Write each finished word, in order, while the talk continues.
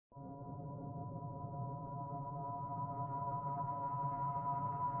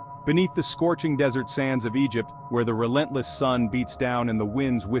Beneath the scorching desert sands of Egypt, where the relentless sun beats down and the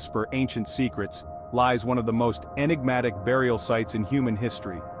winds whisper ancient secrets, lies one of the most enigmatic burial sites in human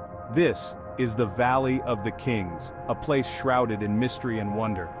history. This is the Valley of the Kings, a place shrouded in mystery and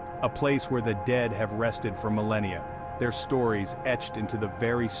wonder, a place where the dead have rested for millennia, their stories etched into the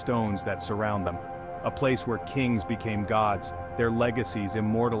very stones that surround them, a place where kings became gods, their legacies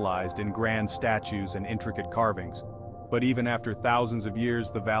immortalized in grand statues and intricate carvings. But even after thousands of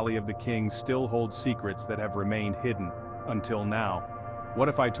years, the Valley of the Kings still holds secrets that have remained hidden, until now. What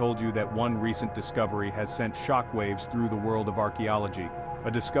if I told you that one recent discovery has sent shockwaves through the world of archaeology?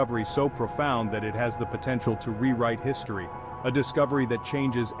 A discovery so profound that it has the potential to rewrite history. A discovery that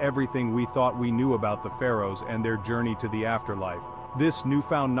changes everything we thought we knew about the pharaohs and their journey to the afterlife. This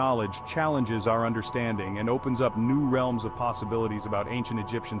newfound knowledge challenges our understanding and opens up new realms of possibilities about ancient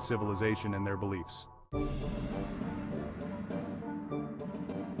Egyptian civilization and their beliefs.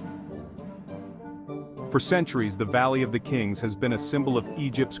 For centuries, the Valley of the Kings has been a symbol of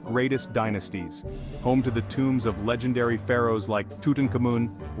Egypt's greatest dynasties, home to the tombs of legendary pharaohs like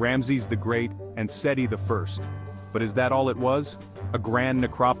Tutankhamun, Ramses the Great, and Seti I. But is that all it was? A grand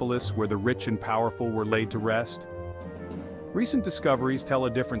necropolis where the rich and powerful were laid to rest? Recent discoveries tell a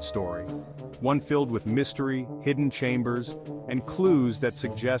different story, one filled with mystery, hidden chambers, and clues that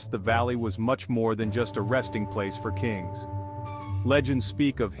suggest the valley was much more than just a resting place for kings. Legends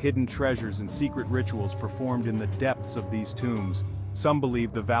speak of hidden treasures and secret rituals performed in the depths of these tombs. Some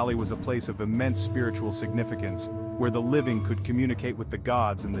believe the valley was a place of immense spiritual significance, where the living could communicate with the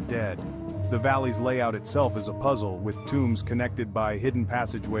gods and the dead. The valley's layout itself is a puzzle, with tombs connected by hidden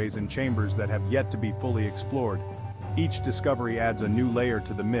passageways and chambers that have yet to be fully explored. Each discovery adds a new layer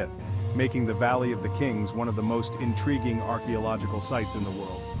to the myth, making the Valley of the Kings one of the most intriguing archaeological sites in the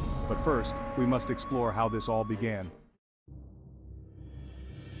world. But first, we must explore how this all began.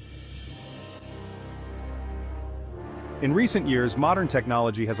 In recent years, modern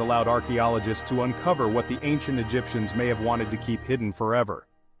technology has allowed archaeologists to uncover what the ancient Egyptians may have wanted to keep hidden forever.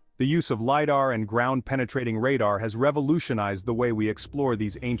 The use of LiDAR and ground-penetrating radar has revolutionized the way we explore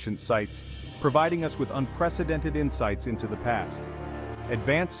these ancient sites, providing us with unprecedented insights into the past.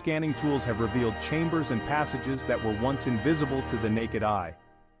 Advanced scanning tools have revealed chambers and passages that were once invisible to the naked eye.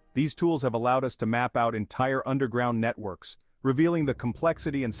 These tools have allowed us to map out entire underground networks, revealing the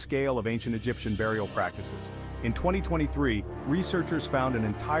complexity and scale of ancient Egyptian burial practices. In 2023, researchers found an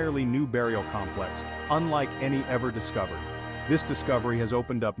entirely new burial complex, unlike any ever discovered. This discovery has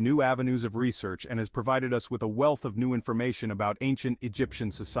opened up new avenues of research and has provided us with a wealth of new information about ancient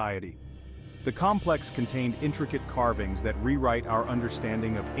Egyptian society. The complex contained intricate carvings that rewrite our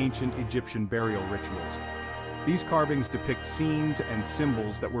understanding of ancient Egyptian burial rituals. These carvings depict scenes and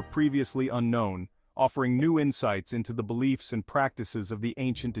symbols that were previously unknown, offering new insights into the beliefs and practices of the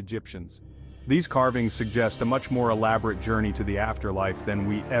ancient Egyptians. These carvings suggest a much more elaborate journey to the afterlife than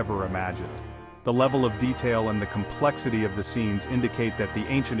we ever imagined. The level of detail and the complexity of the scenes indicate that the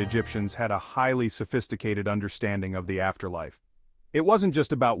ancient Egyptians had a highly sophisticated understanding of the afterlife. It wasn't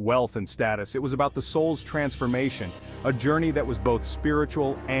just about wealth and status, it was about the soul's transformation, a journey that was both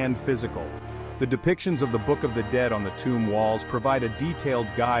spiritual and physical. The depictions of the Book of the Dead on the tomb walls provide a detailed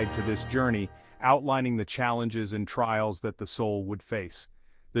guide to this journey, outlining the challenges and trials that the soul would face.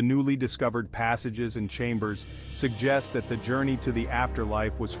 The newly discovered passages and chambers suggest that the journey to the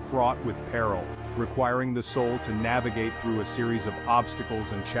afterlife was fraught with peril, requiring the soul to navigate through a series of obstacles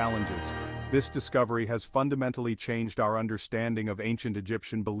and challenges. This discovery has fundamentally changed our understanding of ancient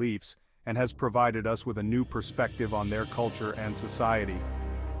Egyptian beliefs and has provided us with a new perspective on their culture and society.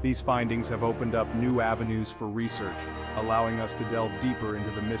 These findings have opened up new avenues for research, allowing us to delve deeper into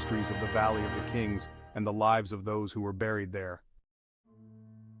the mysteries of the Valley of the Kings and the lives of those who were buried there.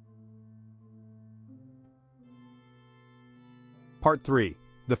 Part 3.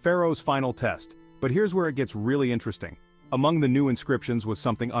 The Pharaoh's Final Test. But here's where it gets really interesting. Among the new inscriptions was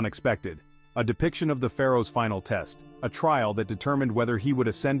something unexpected. A depiction of the Pharaoh's final test, a trial that determined whether he would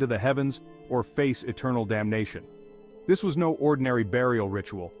ascend to the heavens or face eternal damnation. This was no ordinary burial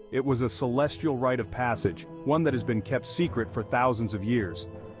ritual, it was a celestial rite of passage, one that has been kept secret for thousands of years.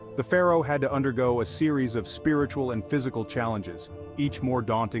 The pharaoh had to undergo a series of spiritual and physical challenges, each more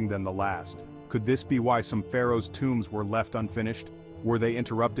daunting than the last. Could this be why some pharaohs' tombs were left unfinished? Were they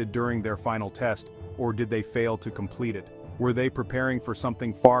interrupted during their final test, or did they fail to complete it? Were they preparing for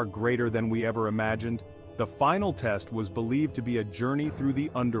something far greater than we ever imagined? The final test was believed to be a journey through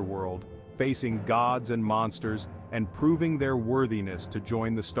the underworld, facing gods and monsters, and proving their worthiness to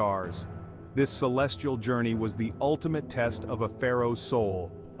join the stars. This celestial journey was the ultimate test of a pharaoh's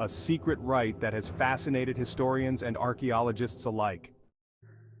soul, a secret rite that has fascinated historians and archaeologists alike.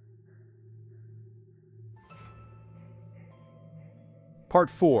 Part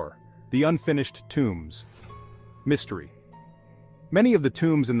 4. The Unfinished Tombs. Mystery. Many of the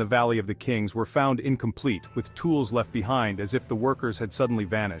tombs in the Valley of the Kings were found incomplete, with tools left behind as if the workers had suddenly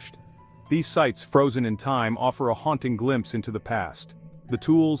vanished. These sites, frozen in time, offer a haunting glimpse into the past. The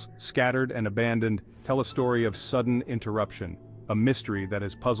tools, scattered and abandoned, tell a story of sudden interruption, a mystery that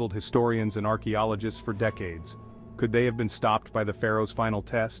has puzzled historians and archaeologists for decades. Could they have been stopped by the Pharaoh's final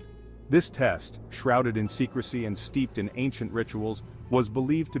test? This test, shrouded in secrecy and steeped in ancient rituals, was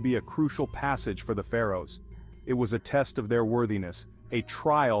believed to be a crucial passage for the Pharaohs. It was a test of their worthiness, a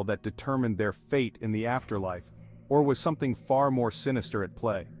trial that determined their fate in the afterlife, or was something far more sinister at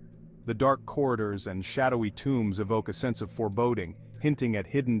play? The dark corridors and shadowy tombs evoke a sense of foreboding, hinting at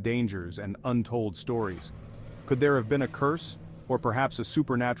hidden dangers and untold stories. Could there have been a curse, or perhaps a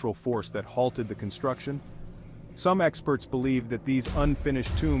supernatural force that halted the construction? Some experts believe that these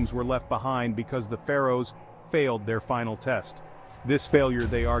unfinished tombs were left behind because the Pharaohs failed their final test. This failure,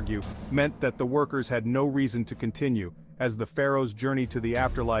 they argue, meant that the workers had no reason to continue, as the Pharaoh's journey to the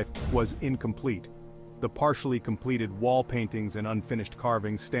afterlife was incomplete. The partially completed wall paintings and unfinished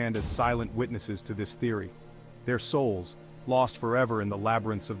carvings stand as silent witnesses to this theory. Their souls, lost forever in the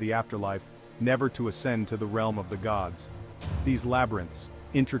labyrinths of the afterlife, never to ascend to the realm of the gods. These labyrinths,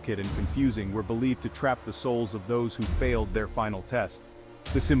 intricate and confusing, were believed to trap the souls of those who failed their final test.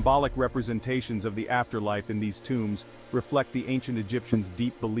 The symbolic representations of the afterlife in these tombs reflect the ancient Egyptians'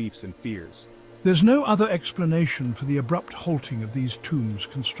 deep beliefs and fears. There's no other explanation for the abrupt halting of these tombs'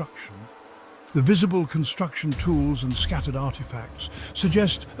 construction. The visible construction tools and scattered artifacts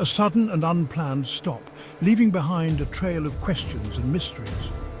suggest a sudden and unplanned stop, leaving behind a trail of questions and mysteries.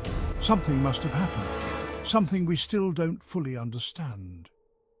 Something must have happened, something we still don't fully understand.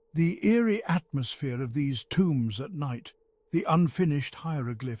 The eerie atmosphere of these tombs at night, the unfinished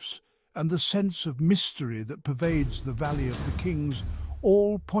hieroglyphs, and the sense of mystery that pervades the Valley of the Kings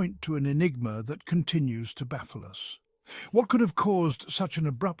all point to an enigma that continues to baffle us. What could have caused such an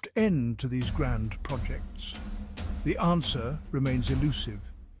abrupt end to these grand projects? The answer remains elusive,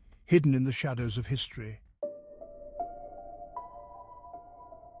 hidden in the shadows of history.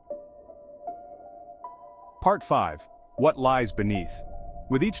 Part 5. What Lies Beneath.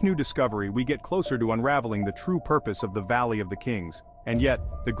 With each new discovery, we get closer to unraveling the true purpose of the Valley of the Kings, and yet,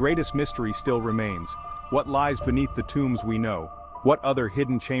 the greatest mystery still remains. What lies beneath the tombs we know? What other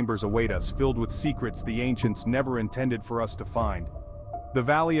hidden chambers await us, filled with secrets the ancients never intended for us to find? The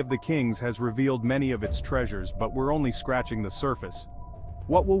Valley of the Kings has revealed many of its treasures, but we're only scratching the surface.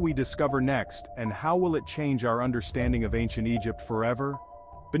 What will we discover next, and how will it change our understanding of ancient Egypt forever?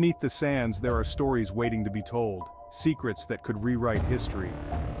 Beneath the sands, there are stories waiting to be told, secrets that could rewrite history.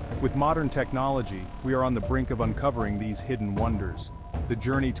 With modern technology, we are on the brink of uncovering these hidden wonders. The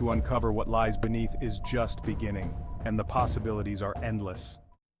journey to uncover what lies beneath is just beginning, and the possibilities are endless.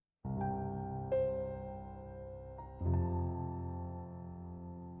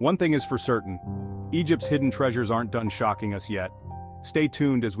 One thing is for certain, Egypt's hidden treasures aren't done shocking us yet. Stay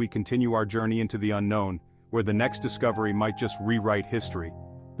tuned as we continue our journey into the unknown, where the next discovery might just rewrite history.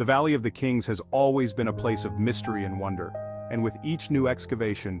 The Valley of the Kings has always been a place of mystery and wonder, and with each new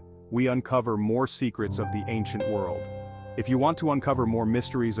excavation, we uncover more secrets of the ancient world. If you want to uncover more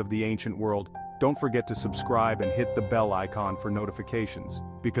mysteries of the ancient world, don't forget to subscribe and hit the bell icon for notifications,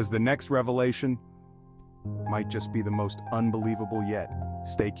 because the next revelation might just be the most unbelievable yet.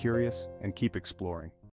 Stay curious and keep exploring.